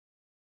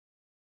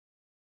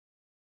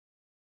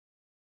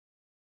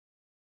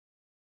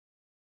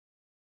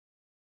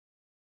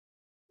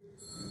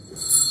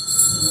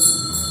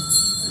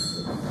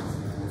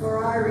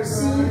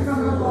received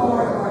from the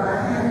Lord what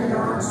I handed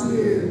on to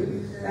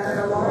you, that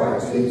the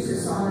Lord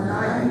Jesus, on the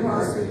night he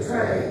was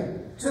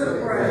betrayed,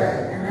 took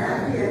bread, and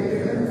after he had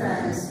given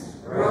thanks,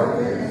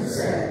 broke it and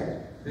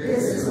said,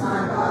 "This is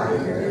my body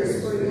that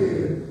is for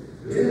you.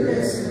 Do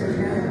this in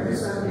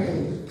remembrance of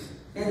me."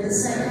 In the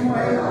same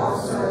way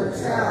also the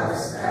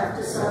chalice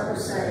after supper,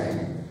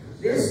 saying,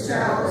 "This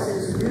chalice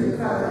is the new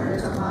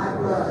covenant of my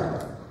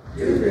blood.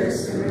 Do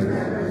this in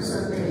remembrance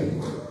of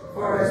me.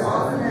 For as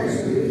often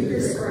as you eat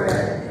this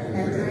bread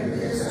and drink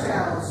this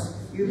chalice,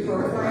 you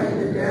proclaim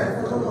the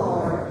death of the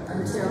Lord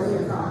until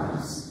he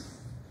comes."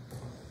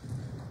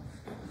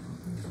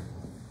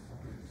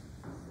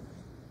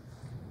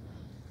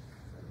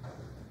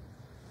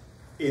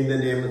 In the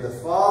name of the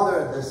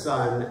Father, the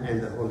Son,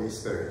 and the Holy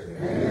Spirit.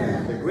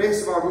 Amen. The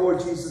grace of our Lord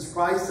Jesus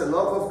Christ, the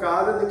love of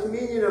God, and the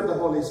communion of the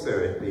Holy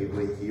Spirit be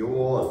with you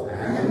all.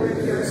 And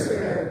with your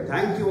spirit.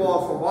 Thank you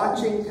all for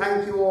watching.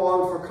 Thank you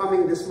all for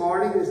coming this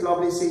morning. It's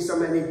lovely to see so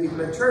many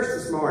people at church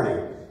this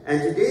morning.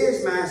 And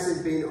today's Mass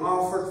is being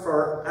offered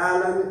for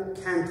Alan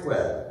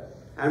Cantwell.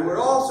 And we're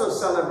also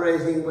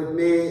celebrating with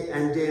May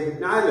and David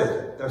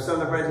Nyland. They're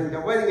celebrating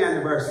their wedding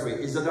anniversary.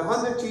 Is it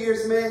 100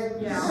 years, May?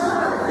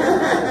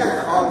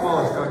 Yeah.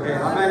 Almost, okay.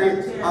 How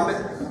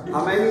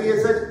many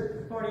is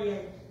it?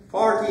 48.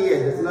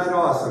 48, isn't that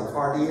awesome?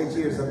 48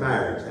 years of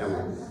marriage.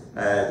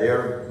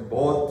 They're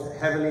both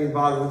heavily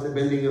involved with the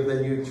building of the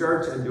new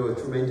church and do a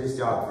tremendous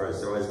job for us.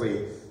 So as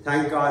we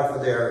thank God for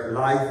their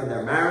life and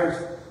their marriage,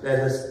 let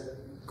us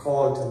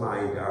call to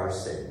mind our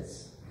sins.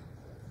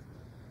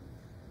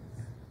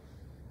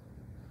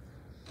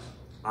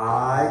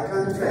 I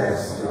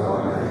confess to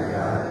Almighty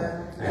God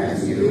and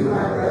to you,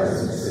 my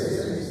brothers and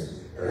sisters,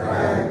 that I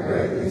have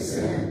greatly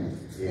sinned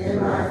in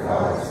my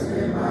thoughts and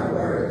in my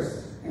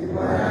words, in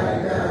what I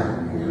have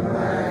done and what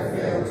I have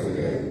failed to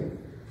do.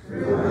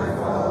 Through my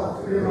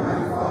fault,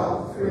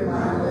 through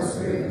my most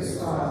grievous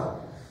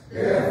fault.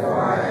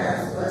 Therefore I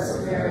ask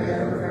Blessed Mary,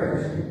 ever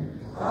Virgin,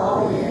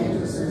 all the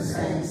angels and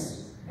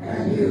saints,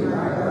 and you,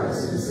 my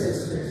brothers and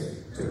sisters,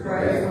 to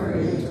pray for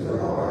me to the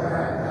Lord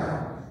our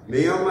God.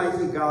 May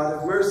Almighty God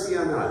have mercy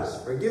on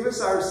us, forgive us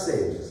our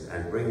sins,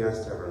 and bring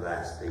us to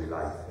everlasting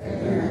life.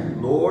 Amen.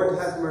 Lord,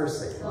 have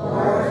mercy.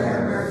 Lord,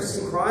 have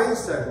mercy.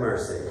 Christ, have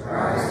mercy.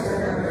 Christ,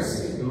 have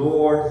mercy.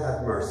 Lord,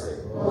 have mercy.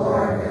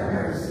 Lord, have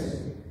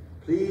mercy.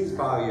 Please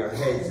bow your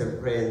heads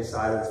and pray in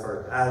silence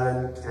for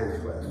Alan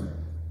Cantwell.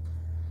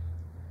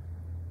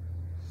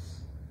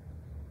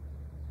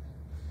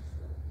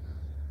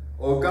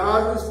 O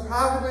God, whose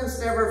providence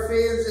never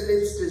fails in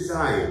its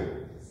design,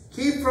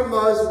 keep from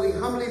us, we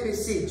humbly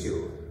beseech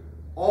you,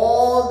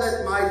 all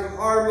that might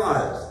harm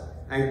us,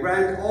 and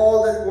grant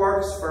all that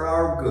works for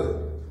our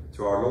good.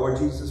 Through our Lord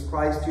Jesus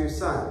Christ, your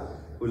Son,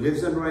 who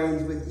lives and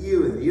reigns with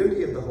you in the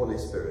unity of the Holy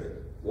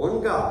Spirit,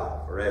 one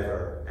God,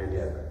 forever and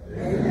ever.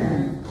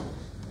 Amen.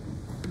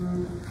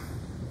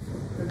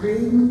 The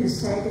reading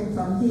is taken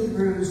from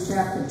Hebrews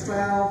chapter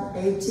 12,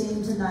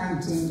 18 to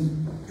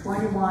 19,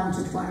 21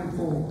 to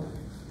 24.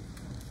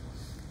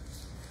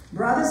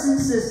 Brothers and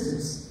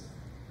sisters,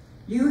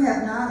 you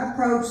have not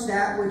approached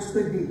that which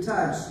could be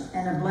touched,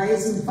 and a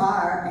blazing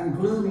fire and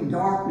gloomy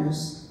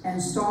darkness,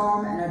 and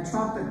storm and a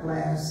trumpet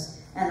blast,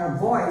 and a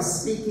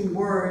voice speaking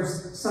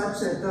words such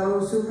that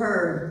those who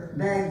heard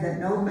begged that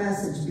no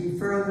message be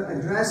further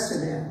addressed to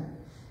them.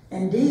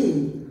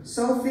 Indeed,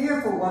 so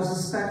fearful was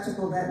the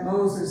spectacle that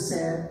Moses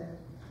said,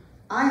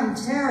 I am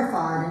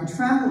terrified and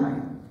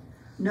trembling.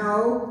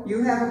 No,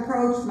 you have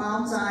approached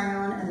Mount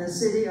Zion and the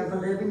city of the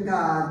living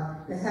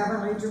God, the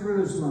heavenly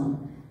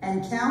Jerusalem,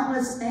 and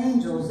countless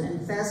angels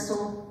in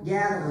festal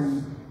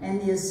gathering,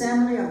 and the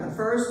assembly of the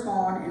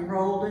firstborn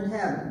enrolled in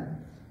heaven,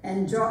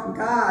 and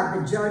God,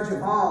 the judge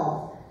of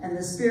all, and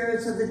the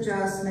spirits of the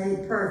just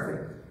made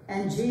perfect,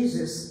 and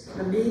Jesus,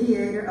 the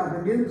mediator of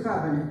a new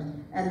covenant,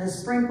 and the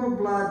sprinkled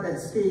blood that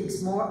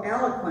speaks more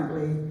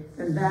eloquently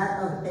than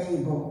that of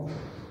Abel.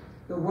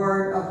 The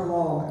word of the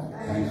Lord.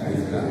 Thanks be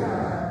to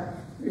God.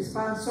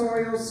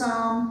 Responsorial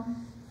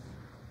psalm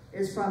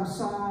is from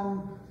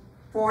Psalm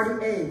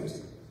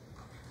 48.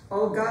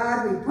 O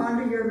God, we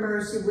ponder your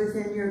mercy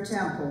within your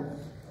temple.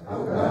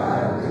 O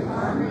God, we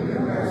ponder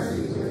your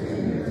mercy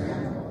within your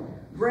temple.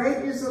 Great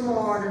is the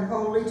Lord and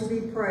holy to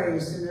be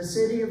praised in the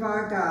city of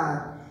our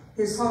God.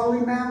 His holy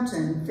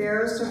mountain,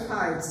 fairest of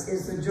heights,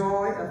 is the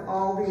joy of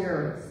all the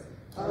earth.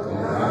 O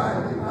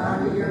God, we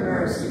ponder your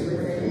mercy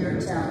within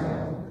your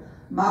temple.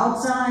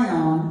 Mount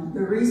Zion,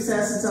 the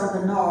recesses of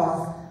the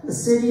north, the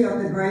city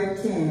of the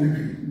great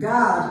King.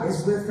 God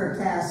is with her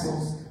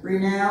castles.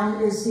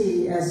 Renowned is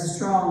he as a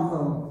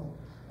stronghold.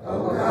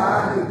 O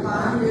God, we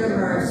ponder your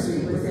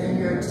mercy within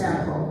your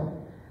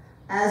temple.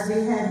 As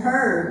we had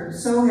heard,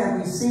 so have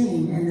we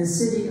seen in the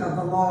city of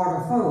the Lord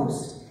of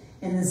hosts.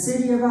 In the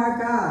city of our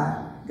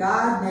God,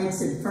 God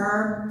makes it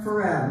firm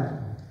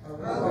forever. O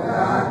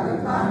God,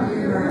 we ponder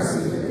your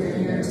mercy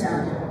within your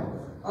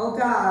temple. O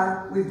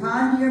God, we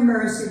ponder your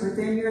mercy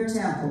within your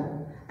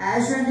temple.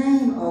 As your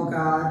name, O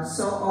God,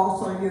 so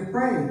also your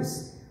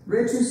praise.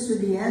 Riches to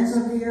the ends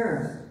of the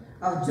earth.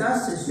 Of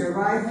justice your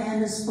right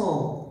hand is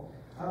full.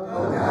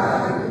 O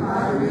God, we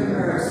honor your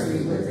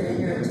mercy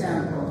within your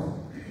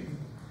temple.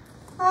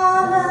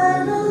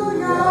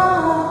 Hallelujah,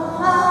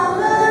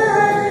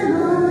 hallelujah,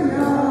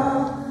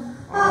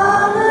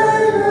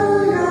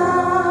 hallelujah.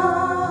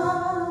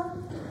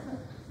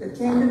 The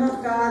kingdom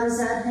of God is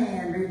at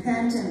hand.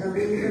 Repent and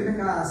believe in the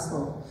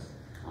gospel.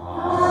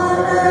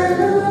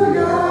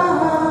 Hallelujah,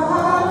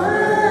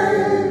 hallelujah,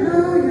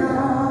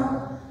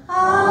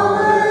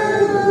 hallelujah.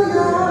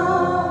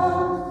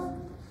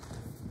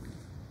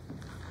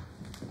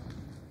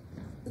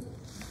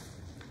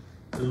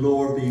 The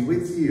Lord be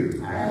with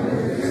you. And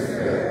with your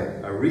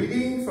spirit. A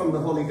reading from the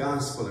Holy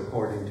Gospel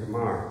according to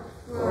Mark.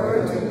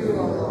 Glory to you,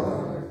 O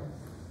Lord.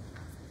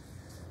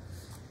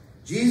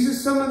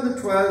 Jesus summoned the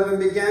 12 and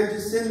began to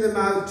send them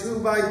out 2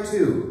 by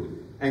 2,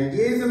 and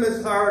gave them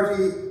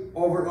authority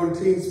over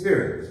unclean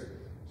spirits.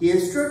 He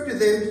instructed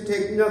them to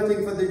take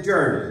nothing for the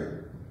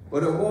journey,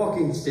 but a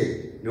walking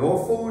stick,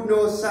 no food,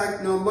 no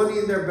sack, no money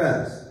in their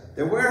belts.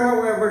 They were,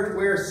 however, to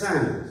wear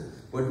sandals,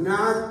 but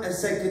not a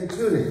second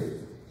tunic.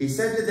 He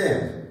said to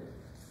them,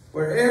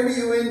 wherever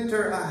you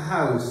enter a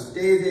house,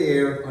 stay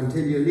there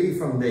until you leave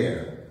from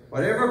there.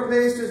 Whatever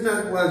place does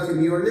not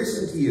welcome you or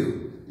listen to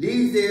you,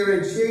 leave there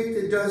and shake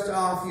the dust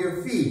off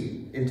your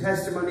feet in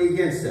testimony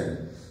against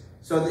them.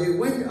 So they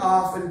went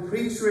off and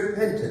preached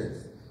repentance.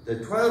 The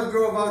 12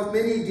 drove out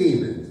many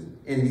demons,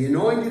 and they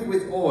anointed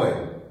with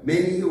oil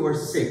many who were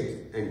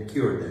sick, and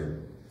cured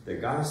them. The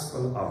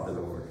Gospel of the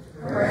Lord.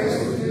 Praise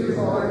to you,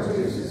 Lord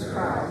Jesus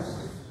Christ.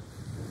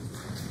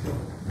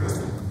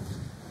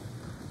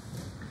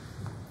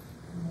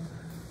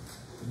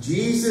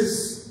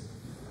 Jesus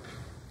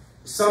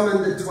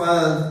summoned the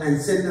 12 and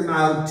sent them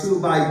out 2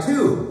 by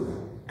 2.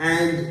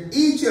 And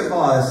each of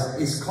us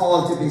is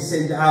called to be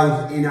sent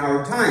out in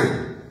our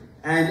time.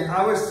 And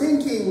I was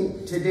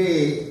thinking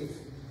today,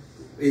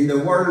 in the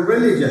world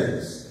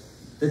religions,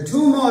 the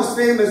 2 most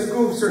famous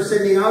groups for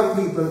sending out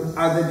people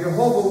are the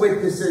Jehovah's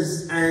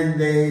Witnesses and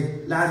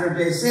the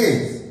Latter-day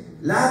Saints.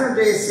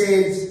 Latter-day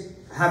Saints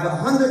have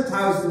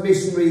 100,000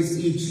 missionaries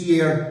each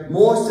year.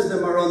 Most of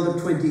them are under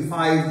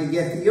 25. They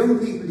get the young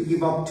people to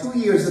give up 2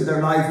 years of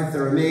their life if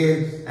they're a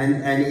male,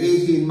 and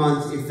 18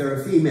 months if they're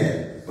a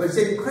female. But it's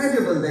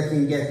incredible they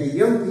can get the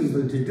young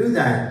people to do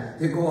that.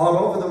 They go all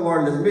over the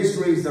world as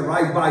missionaries, they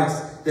ride bikes,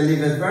 they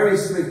live a very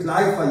strict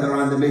life when they're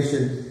on the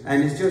mission,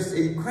 and it's just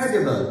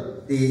incredible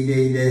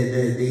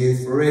the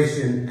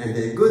inspiration and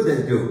the good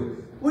they do.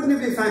 Wouldn't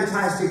it be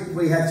fantastic if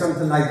we had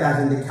something like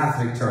that in the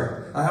Catholic Church?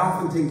 I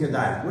often think of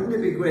that. Wouldn't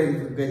it be great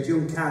if we get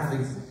young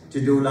Catholics to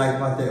do like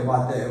what the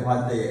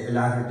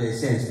Latter-day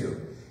Saints do?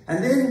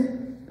 And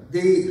then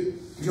the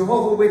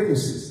Jehovah's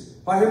Witnesses.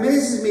 What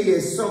amazes me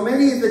is so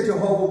many of the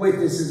Jehovah's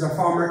Witnesses are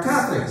former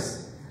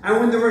Catholics. And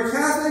when they were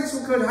Catholics,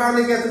 we could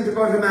hardly get them to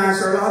go to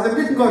Mass, or a lot of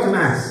them didn't go to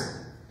Mass.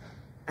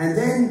 And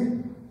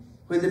then,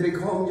 when they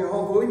become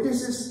Jehovah's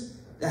Witnesses,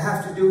 they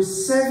have to do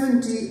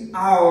 70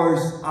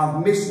 hours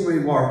of missionary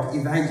work,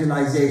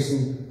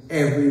 evangelization,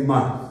 every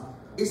month.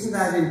 Isn't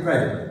that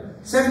incredible?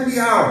 70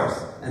 hours.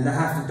 And they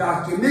have to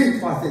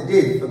document what they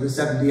did for the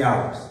 70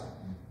 hours.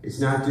 It's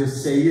not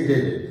just say you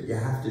did it, you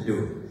have to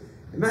do it.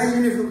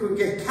 Imagine if we could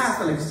get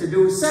Catholics to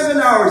do 7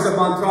 hours a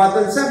month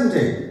rather than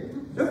 70.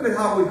 Look at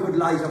how we could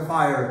light a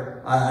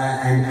fire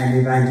and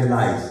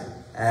evangelize.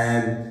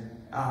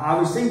 I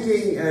was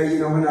thinking,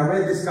 when I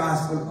read this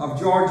gospel, of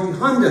Georgie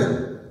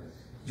Hundon.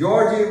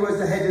 Georgie was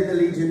the head of the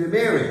Legion of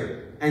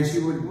Mary, and she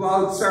would go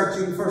out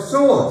searching for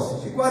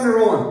souls. She'd go on her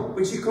own,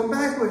 but she'd come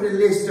back with a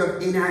list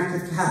of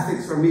inactive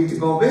Catholics for me to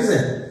go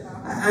visit.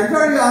 And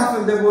very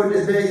often they'd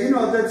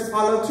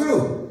follow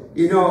through.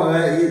 We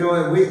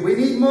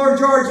need more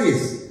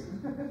Georgies.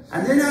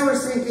 And then I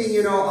was thinking,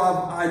 of in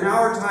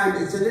our time,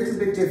 it's a little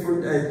bit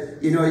different.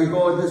 You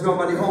go, there's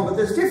nobody home, but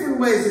there's different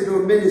ways of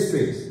doing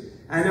ministries.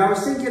 And I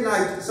was thinking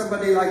like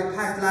somebody like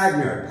Pat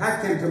Ladner.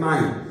 Pat came to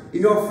mind.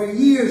 For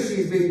years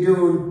she's been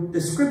doing the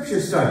scripture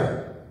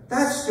study.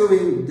 That's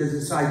doing the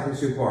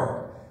discipleship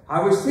work.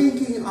 I was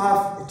thinking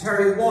of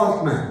Terry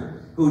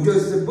Waltman, who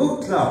does the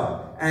book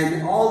club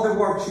and all the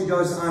work she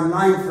does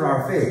online for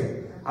our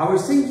faith. I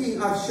was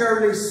thinking of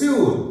Shirley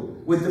Sewell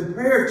with the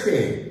prayer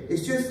chain.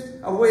 It's just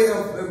a way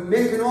of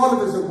making all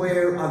of us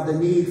aware of the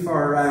need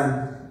for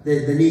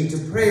the need to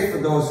pray for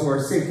those who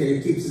are sick, and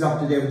it keeps us up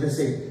to date with the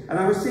sick. And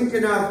I was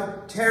thinking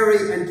of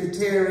Terry and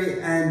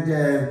Kateri and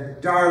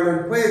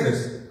Darlene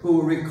Cuevas,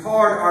 who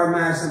record our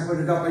Mass and put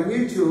it up on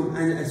YouTube,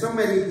 and so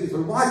many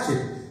people watch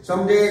it.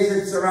 Some days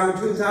it's around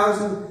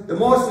 2,000. The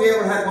most we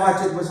ever had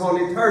watched it was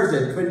Holy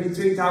Thursday,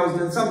 23,000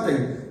 and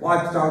something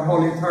watched our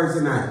Holy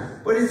Thursday Mass.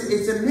 But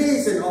it's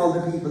amazing all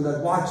the people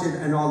that watch it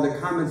and all the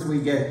comments we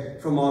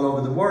get from all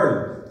over the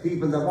world.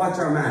 People that watch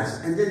our Mass.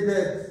 And then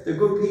the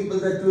good people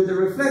that do the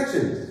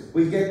reflections.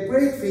 We get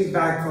great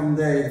feedback from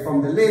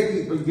the lay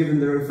people giving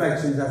the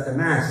reflections at the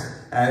Mass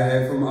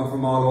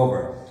from all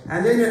over.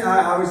 And then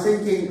I was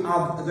thinking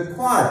of the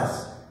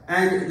quads.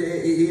 And,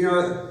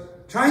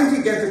 trying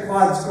to get the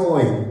quads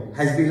going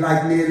has been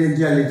like nailing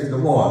jelly to the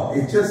wall.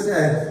 It's just,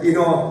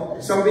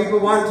 Some people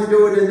want to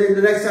do it, and then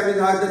the next time they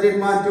didn't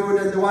want to do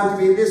it, and they want to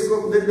be in this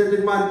group, and then they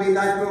didn't want to be in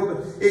that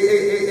group.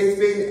 It's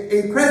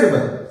been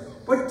incredible.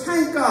 But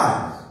thank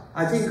God,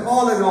 I think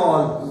all in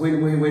all,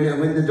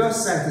 when the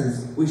dust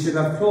settles, we should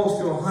have close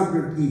to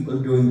 100 people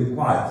doing the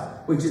quads,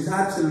 which is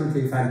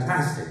absolutely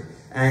fantastic.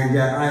 And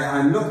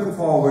I'm looking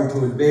forward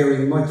to it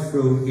bearing much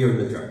fruit here in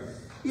the church.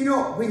 You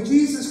know, when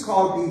Jesus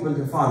called people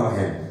to follow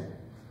him,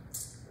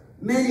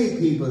 many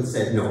people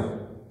said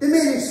no. They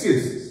made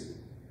excuses.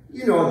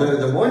 You know,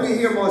 the one you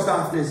hear most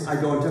often is, I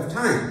don't have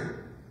time.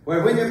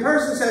 Well, when a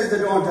person says they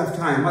don't have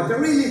time, what they're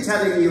really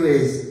telling you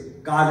is,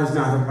 God is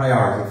not a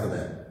priority for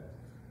them.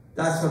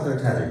 That's what they're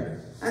telling you.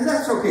 And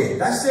that's okay.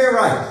 That's their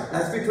right.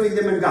 That's between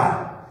them and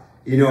God.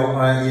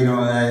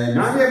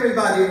 Not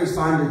everybody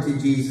responded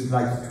to Jesus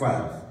like the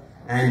 12.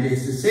 And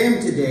it's the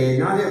same today.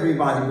 Not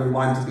everybody will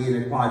want to be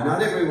in a quad.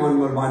 Not everyone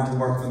will want to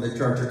work for the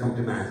church or come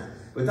to Mass.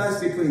 But that's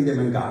between them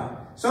and God.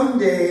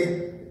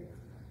 Someday,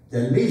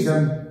 they'll meet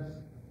him,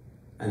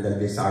 and they'll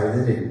be sorry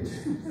they didn't.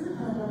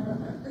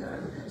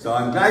 So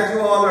I'm glad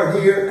you all are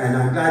here, and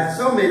I'm glad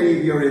so many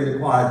of you are in the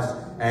quads,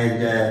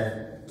 and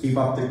keep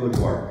up the good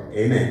work.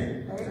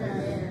 Amen.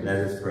 Amen. Let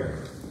us pray.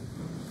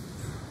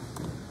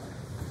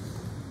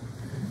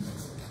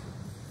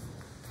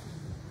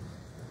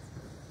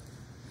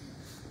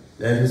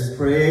 Let us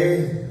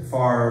pray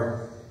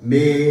for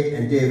May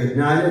and David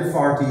Nyland,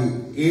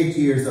 48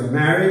 years of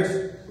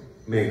marriage.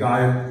 May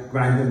God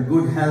grant them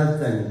good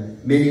health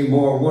and many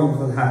more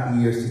wonderful, happy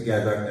years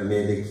together. And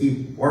may they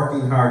keep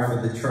working hard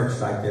for the church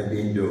like they've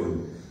been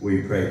doing.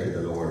 We pray to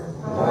the Lord.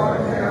 Lord,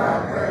 hear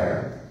our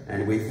prayer.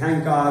 And we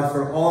thank God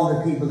for all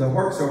the people that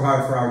work so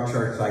hard for our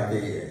church, like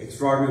the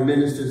extraordinary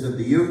ministers of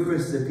the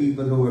Eucharist, the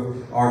people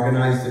who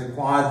organize the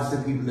quads,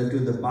 the people that do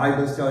the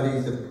Bible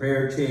studies, the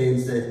prayer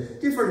chains, the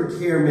different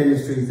care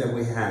ministries that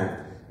we have.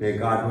 May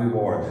God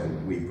reward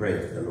them. We pray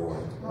to the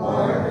Lord.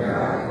 Lord, hear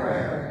our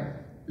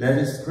prayer. Let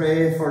us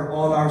pray for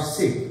all our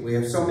sick. We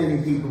have so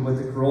many people with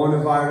the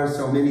coronavirus,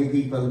 so many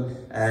people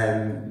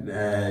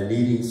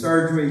needing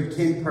surgery.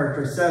 Kim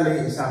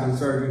Pertraselli is having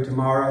surgery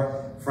tomorrow.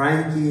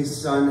 Frankie,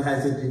 his son,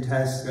 has a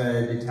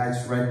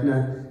detached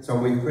retina. So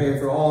we pray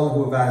for all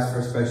who have asked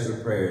for special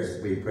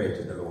prayers. We pray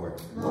to the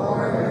Lord.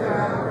 Lord, hear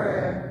our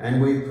prayer.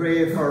 And we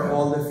pray for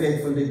all the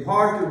faithful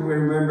departed. We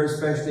remember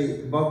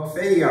especially Buck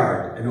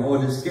Fayard and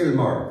Otis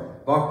Gilmore.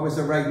 Buck was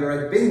a regular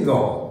at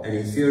Bingo, and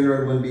his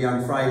funeral will be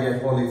on Friday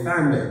at Holy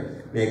Family.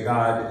 May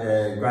God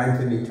grant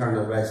him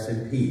eternal rest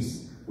and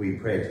peace. We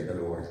pray to the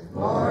Lord.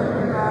 Lord,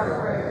 hear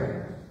our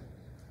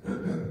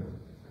prayer.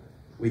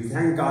 We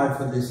thank God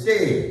for this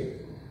day.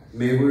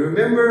 May we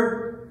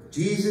remember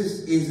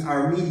Jesus is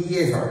our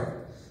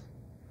mediator.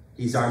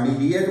 He's our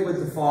mediator with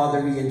the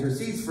Father. He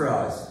intercedes for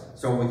us.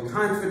 So with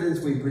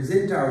confidence we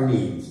present our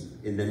needs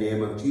in the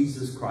name of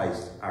Jesus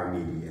Christ, our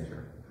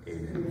mediator.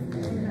 Amen.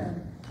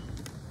 Amen.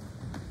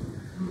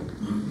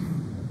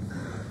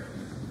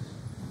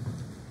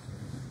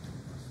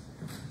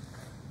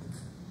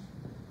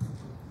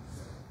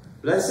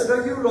 Blessed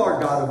are you, Lord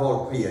God of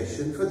all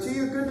creation, for to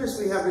your goodness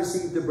we have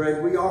received the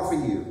bread we offer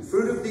you,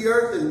 fruit of the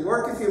earth and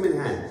work of human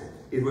hands.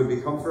 It will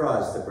become for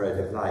us the bread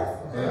of life.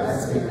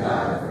 Blessed be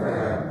God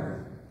forever.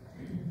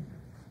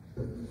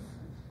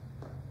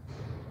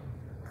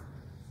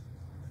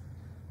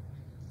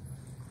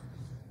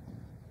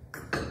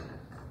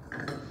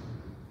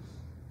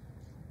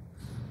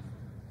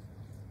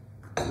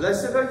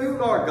 Blessed are you,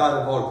 Lord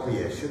God of all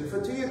creation,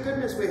 for to your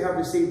goodness we have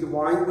received the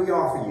wine we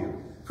offer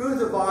you, fruit of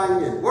the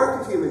vine and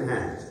work of human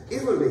hands.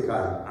 It will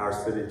become our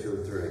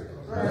spiritual drink.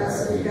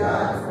 Blessed be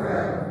God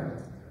forever.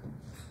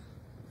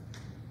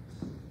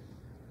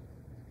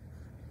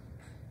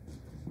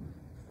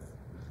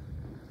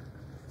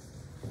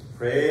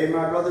 Pray,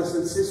 my brothers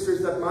and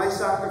sisters, that my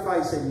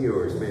sacrifice and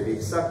yours may be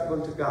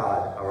acceptable to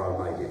God, our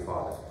Almighty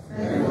Father.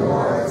 May the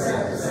Lord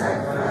accept the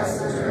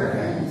sacrifice at your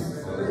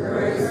hands, for the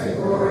praise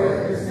and glory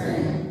of his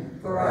name,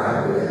 for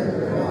our good and the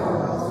good of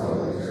all his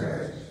holy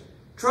church.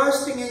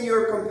 Trusting in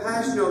your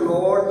compassion, O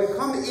Lord, we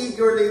come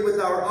eagerly with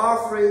our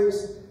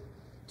offerings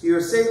to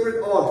your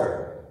sacred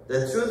altar,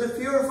 that through the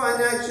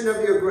purifying action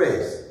of your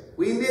grace,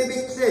 we may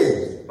be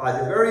cleansed by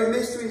the very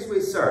mysteries we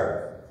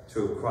serve,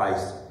 through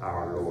Christ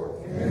our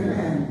Lord.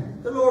 Amen.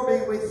 The Lord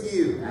be with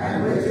you.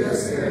 And with your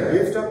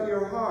spirit. Lift up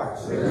your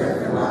hearts. We lift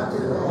them up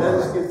to the Lord. Let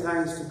us give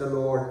thanks to the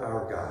Lord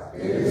our God.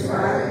 It is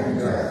right and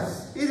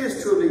just. It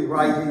is truly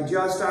right and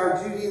just,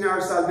 our duty and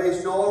our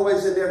salvation,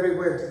 always and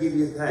everywhere to give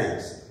you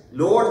thanks.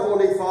 Lord,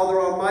 Holy Father,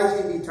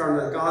 Almighty and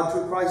Eternal God,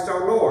 through Christ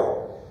our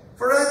Lord.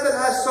 For at the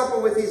last supper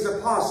with his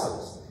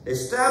apostles,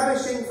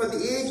 establishing for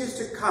the ages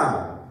to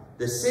come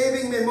the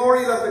saving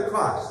memorial of the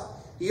cross,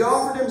 he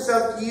offered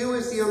himself to you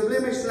as the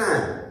unblemished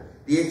lamb,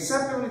 the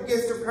acceptable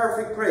gift of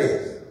perfect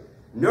praise.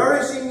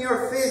 Nourishing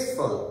your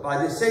faithful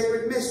by the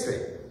sacred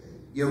mystery,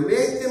 you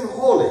make them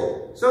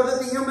holy, so that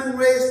the human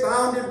race,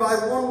 bounded by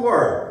one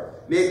word,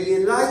 may be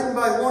enlightened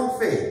by one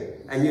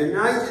faith, and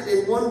united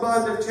in one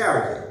bond of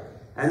charity.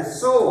 And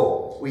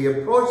so we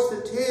approach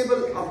the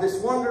table of this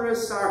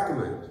wondrous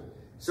sacrament,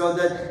 so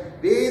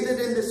that, bathed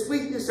in the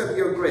sweetness of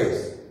your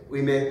grace,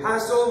 we may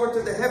pass over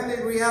to the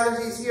heavenly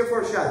realities here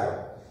foreshadowed.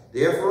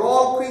 Therefore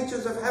all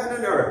creatures of heaven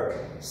and earth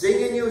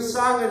sing a new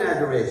song in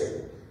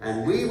adoration,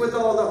 and we with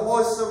all the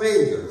hosts of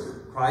angels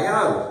cry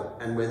out,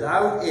 and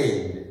without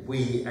end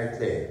we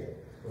acclaim.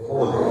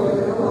 Holy,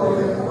 holy,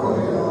 holy,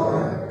 holy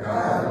Lord,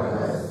 God of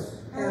hosts,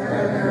 heaven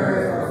and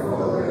earth are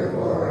full of your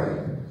glory.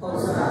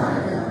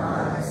 Hosanna in the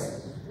highest.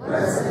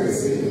 Blessed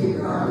is he who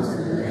comes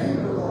in the name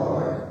of the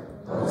Lord.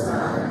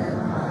 Hosanna in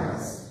the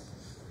highest.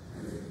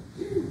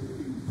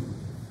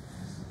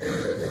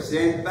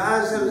 Saint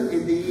Basil, born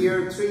in the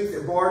year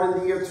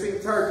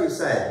 330,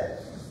 said,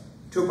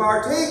 "To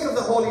partake of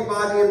the holy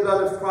body and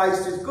blood of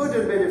Christ is good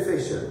and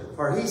beneficial,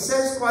 for he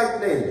says quite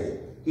plainly,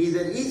 'He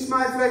that eats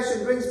my flesh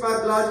and drinks my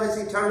blood has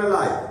eternal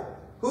life.'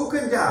 Who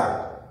can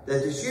doubt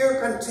that to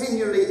share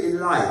continually in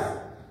life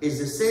is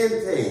the same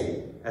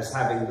thing as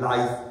having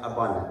life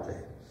abundantly?"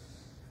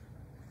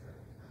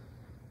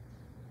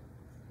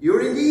 You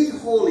are indeed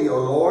holy, O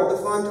Lord, the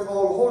fount of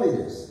all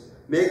holiness.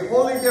 Make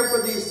holy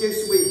therefore these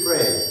gifts, we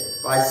pray,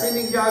 by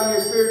sending down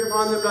your Spirit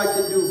upon them like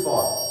the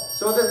dewfall,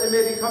 so that they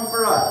may become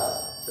for us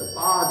the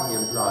body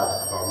and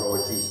blood of our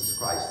Lord Jesus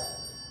Christ.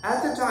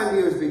 At the time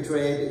he was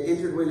betrayed and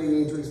entered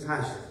willingly into his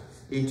passion,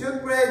 he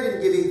took bread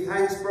and giving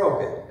thanks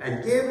broke it,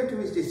 and gave it to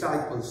his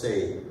disciples,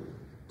 saying,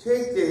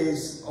 "Take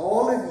this,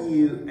 all of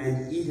you,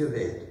 and eat of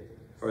it,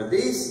 for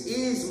this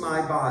is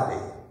my body,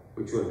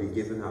 which will be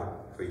given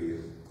up for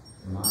you."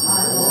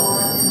 My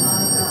Lord and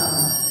my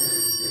God.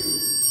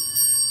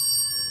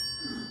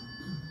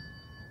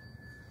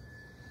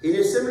 In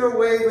a similar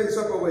way, when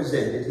supper was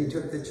ended, he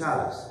took the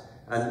chalice,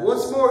 and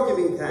once more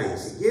giving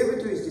thanks, he gave it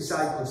to his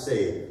disciples,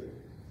 saying,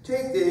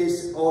 "Take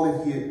this, all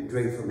of you,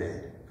 drink from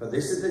it, for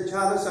this is the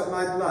chalice of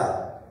my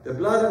blood, the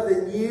blood of the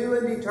new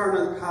and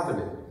eternal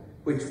covenant,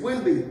 which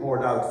will be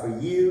poured out for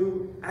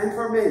you and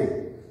for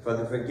many, for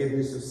the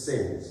forgiveness of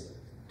sins.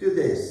 Do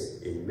this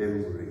in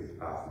memory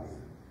of me."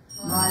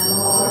 My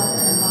Lord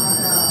and my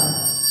God.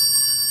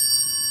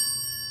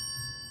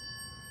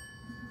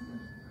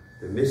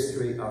 The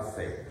mystery of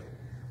faith.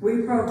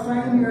 We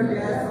proclaim your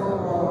death, O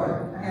Lord,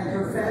 and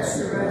profess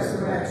your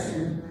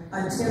resurrection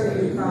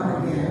until you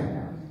come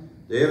again.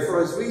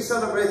 Therefore, as we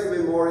celebrate the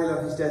memorial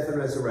of his death and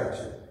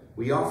resurrection,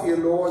 we offer you,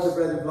 Lord, the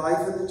bread of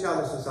life and the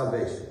chalice of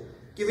salvation,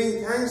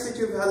 giving thanks that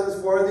you have held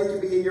us worthy to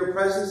be in your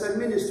presence and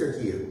minister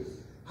to you.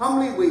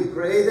 Humbly we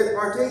pray that,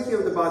 partaking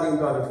of the body and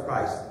blood of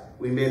Christ,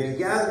 we may be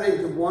gathered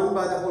into one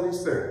by the Holy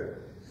Spirit.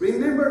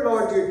 Remember,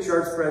 Lord, your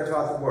church spread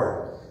throughout the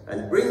world,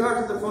 and bring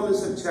her to the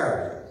fullness of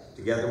charity,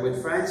 together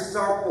with Francis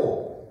our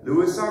Pope,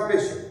 Louis our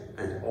Bishop,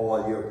 and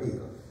all your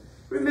people.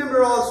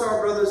 Remember also our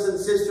brothers and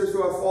sisters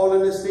who have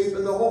fallen asleep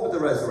in the hope of the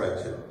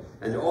resurrection,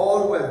 and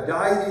all who have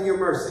died in your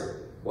mercy.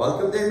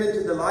 Welcome them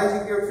into the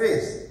light of your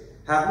face.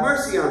 Have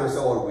mercy on us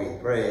all, we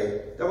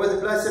pray, that with the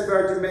Blessed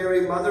Virgin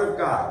Mary, Mother of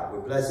God,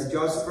 with blessed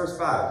Joseph her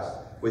spouse,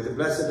 with the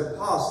blessed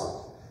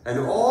apostles, and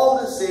all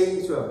the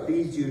saints who have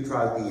pleased you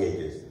throughout the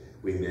ages,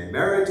 we may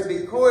merit to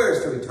be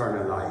co-heirs to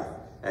eternal life,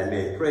 and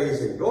may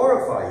praise and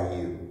glorify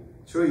you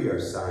through your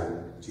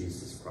Son,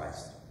 Jesus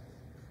Christ.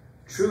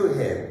 Through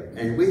him,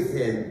 and with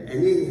him,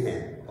 and in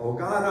him, O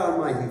God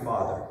Almighty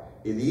Father,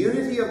 in the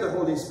unity of the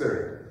Holy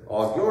Spirit,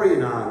 all glory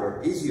and honor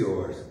is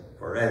yours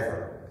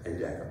forever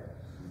and ever.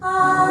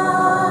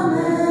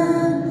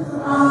 Amen.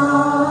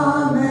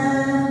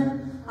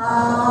 Amen.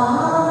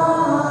 Amen.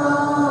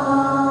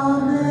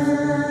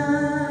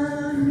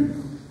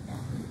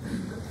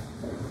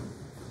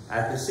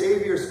 At the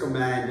Saviour's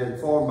command, and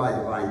formed by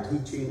divine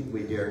teaching,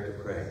 we dare to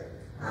pray.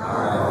 Our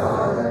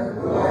Father,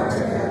 who art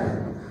in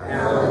heaven,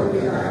 hallowed be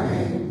thy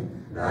name.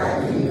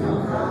 Thy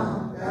kingdom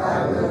come,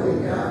 thy will be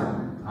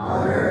done,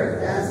 on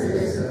earth as it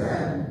is in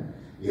heaven.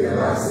 Give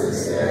us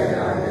this day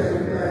our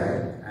daily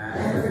bread,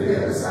 and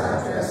forgive us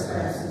our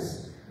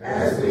trespasses,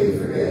 as we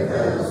forgive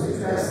those who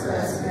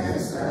trespass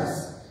against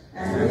us.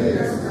 And lead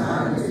us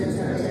not into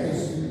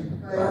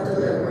temptation, but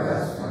deliver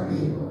us from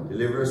evil.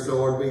 Deliver us,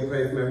 Lord, we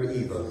pray, from every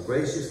evil.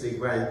 Graciously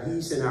grant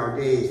peace in our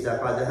days, that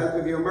by the help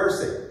of your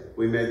mercy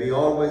we may be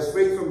always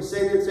free from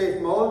sin and safe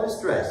from all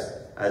distress,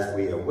 as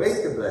we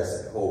await the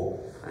blessed hope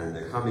and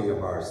the coming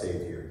of our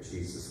Saviour,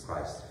 Jesus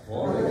Christ.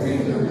 For the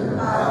kingdom, the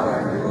power,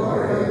 and the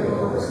glory are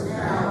yours,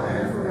 now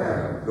and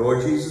forever.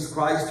 Lord Jesus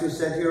Christ, who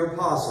said to your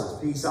apostles,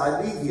 "Peace I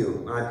leave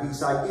you, my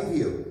peace I give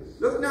you,"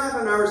 look not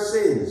on our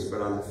sins, but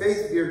on the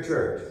faith of your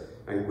church,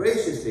 and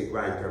graciously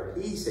grant her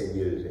peace and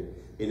unity,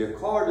 in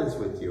accordance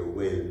with your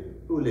will,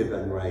 who live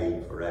and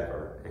reign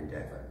forever and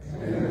ever.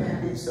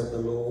 Amen. The peace of the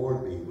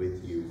Lord be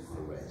with you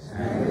always.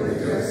 And with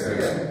your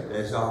spirit.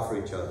 Let's offer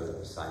each other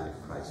the sign of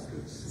Christ's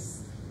peace.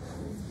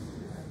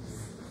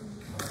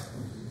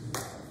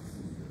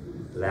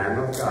 Lamb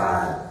of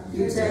God,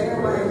 you take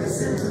away the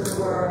sins of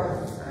the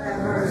world,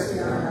 have mercy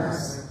on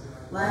us.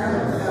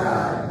 Lamb of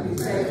God, you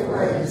take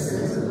away the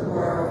sins of the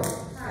world,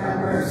 have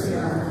mercy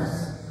on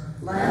us.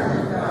 Lamb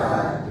of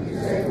God, you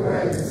take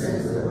away the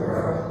sins of the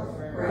world,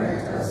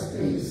 grant us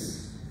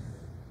peace.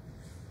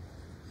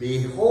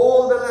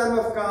 behold the Lamb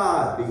of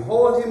God,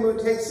 behold him who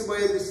takes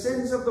away the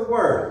sins of the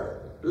world.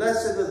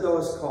 Blessed are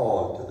those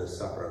called to the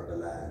supper of the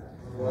Lamb.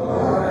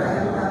 Lord, I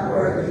am not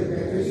worthy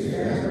that you should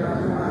enter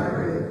under my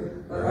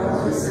roof, but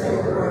only say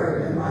the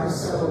word, and my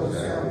soul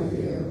shall be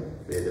healed.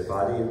 May the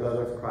body and blood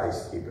of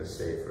Christ keep us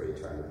safe for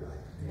eternal life.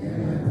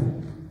 Amen.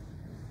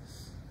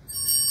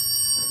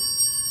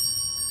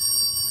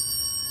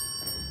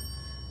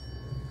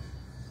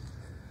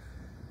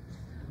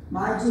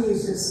 My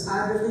Jesus,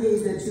 I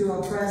believe that you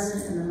are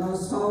present in the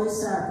most holy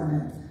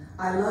sacrament.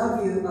 I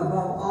love you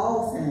above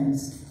all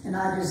things, and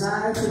I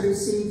desire to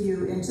receive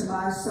you into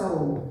my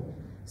soul.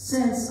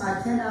 Since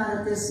I cannot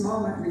at this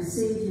moment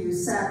receive you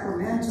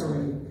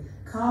sacramentally,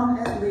 come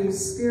at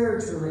least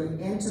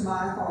spiritually into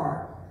my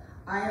heart.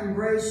 I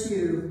embrace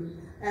you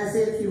as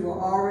if you were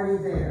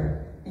already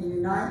there, and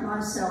unite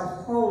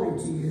myself wholly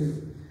to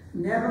you.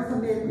 Never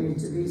permit me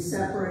to be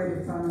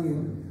separated from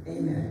you.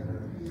 Amen.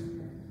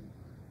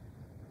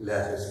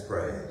 Let us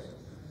pray.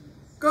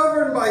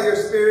 Governed by your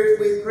Spirit,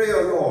 we pray,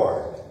 O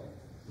Lord,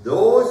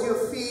 those you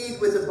feed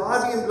with the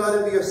body and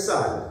blood of your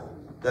Son,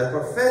 that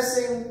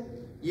professing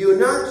you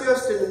not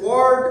just in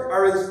word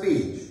or in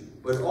speech,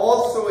 but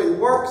also in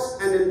works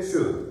and in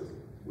truth,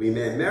 we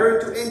may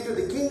merit to enter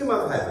the kingdom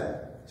of heaven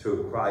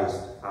through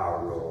Christ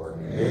our Lord.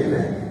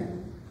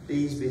 Amen.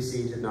 Please be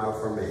seated now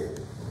for me.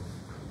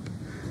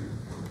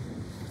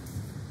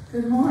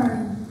 Good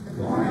morning. Good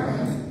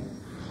morning.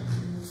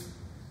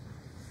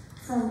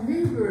 From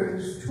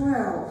Hebrews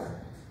 12,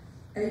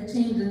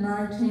 18 to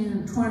 19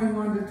 and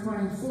 21 to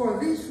 24,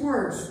 these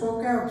words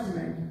spoke out to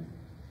me.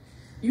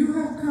 You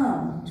have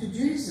come to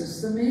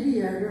Jesus, the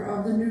mediator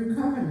of the new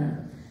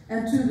covenant,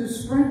 and to the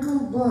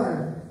sprinkled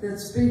blood that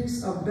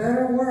speaks a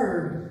better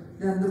word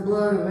than the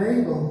blood of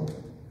Abel.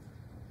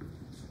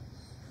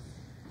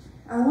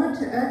 I went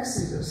to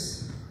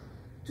Exodus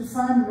to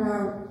find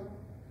about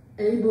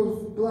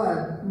Abel's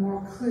blood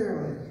more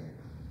clearly.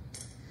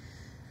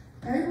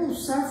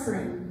 Abel's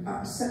offering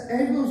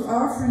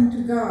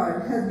to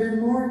God had been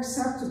more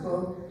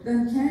acceptable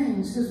than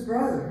Cain's, his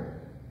brother.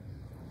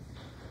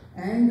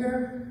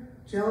 Anger,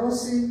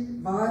 jealousy,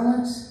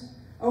 violence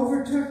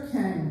overtook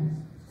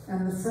Cain,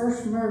 and the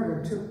first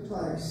murder took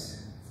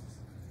place.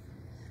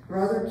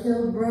 Brother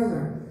killed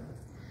brother.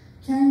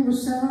 Cain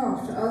was sent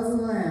off to other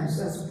lands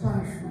as a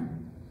punishment.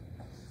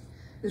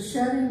 The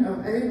shedding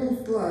of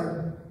Abel's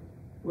blood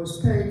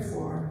was paid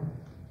for.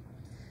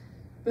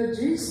 But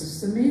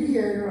Jesus, the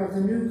mediator of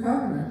the new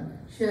covenant,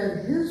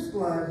 shed his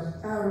blood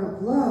out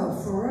of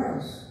love for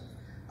us,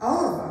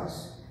 all of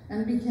us,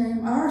 and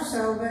became our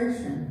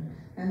salvation.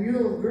 And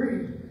you'll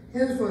agree,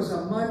 his was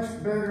a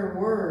much better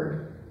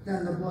word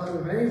than the blood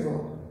of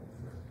Abel.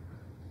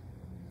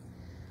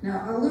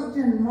 Now, I looked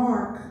in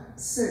Mark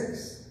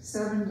 6,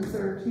 7 to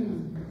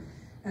 13,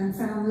 and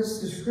found this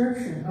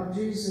description of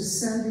Jesus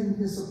sending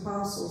his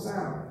apostles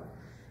out.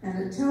 And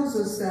it tells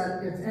us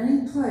that if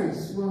any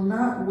place will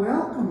not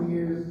welcome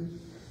you,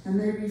 and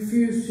they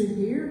refuse to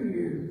hear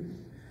you,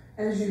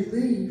 as you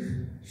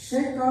leave,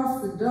 shake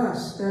off the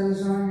dust that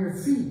is on your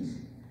feet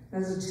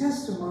as a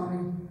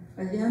testimony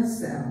against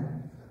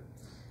them.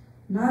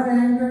 Not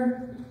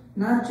anger,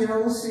 not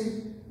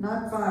jealousy,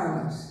 not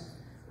violence,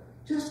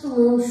 just a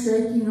little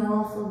shaking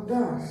off of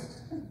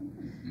dust.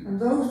 And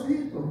those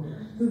people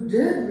who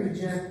did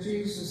reject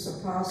Jesus'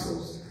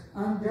 apostles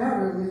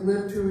undoubtedly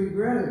lived to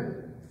regret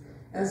it,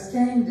 as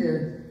Cain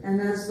did,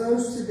 and as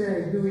those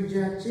today who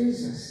reject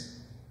Jesus.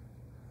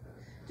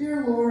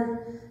 Dear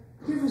Lord,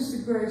 give us the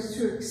grace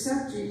to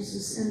accept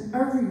Jesus in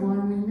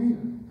everyone we meet,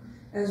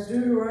 as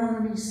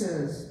Deuteronomy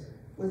says,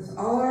 with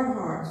all our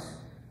hearts,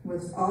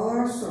 with all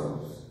our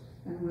souls,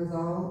 and with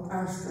all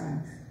our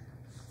strength.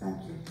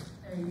 Thank you.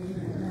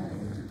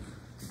 Amen.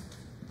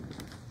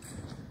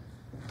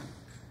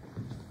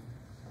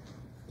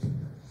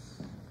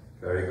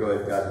 Very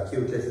good. Got a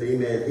cute little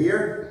email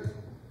here.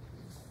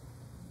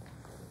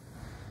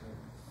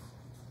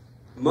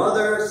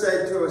 Mother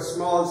said to her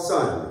small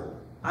son,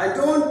 I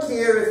don't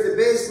care if the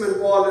basement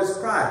wall is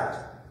cracked,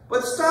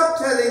 but stop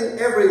telling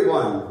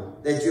everyone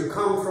that you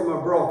come from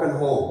a broken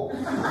home.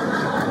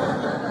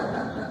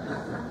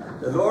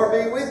 The Lord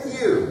be with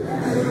you.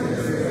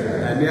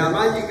 And may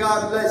Almighty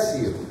God bless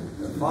you,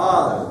 the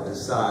Father, the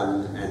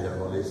Son, and the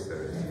Holy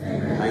Spirit.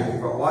 Amen. Thank you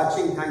for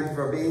watching. Thank you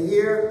for being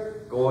here.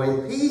 Go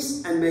in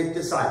peace and make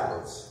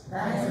disciples.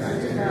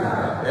 Thanks be to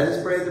God. Let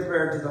us pray the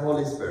prayer to the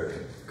Holy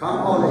Spirit. Come,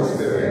 Holy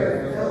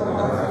Spirit, fill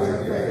our hearts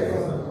with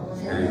faithful,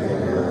 and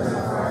fill us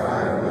up our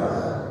fire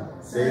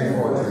love. Send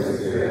forth your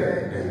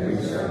Spirit, and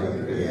we shall be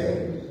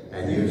created,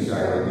 and you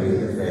shall renew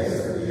the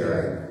face of the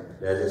earth.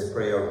 Let us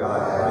pray, O God,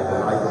 by the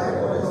light of the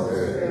Holy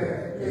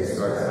Spirit,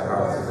 instruct the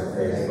hearts of the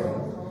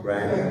faithful,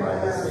 grant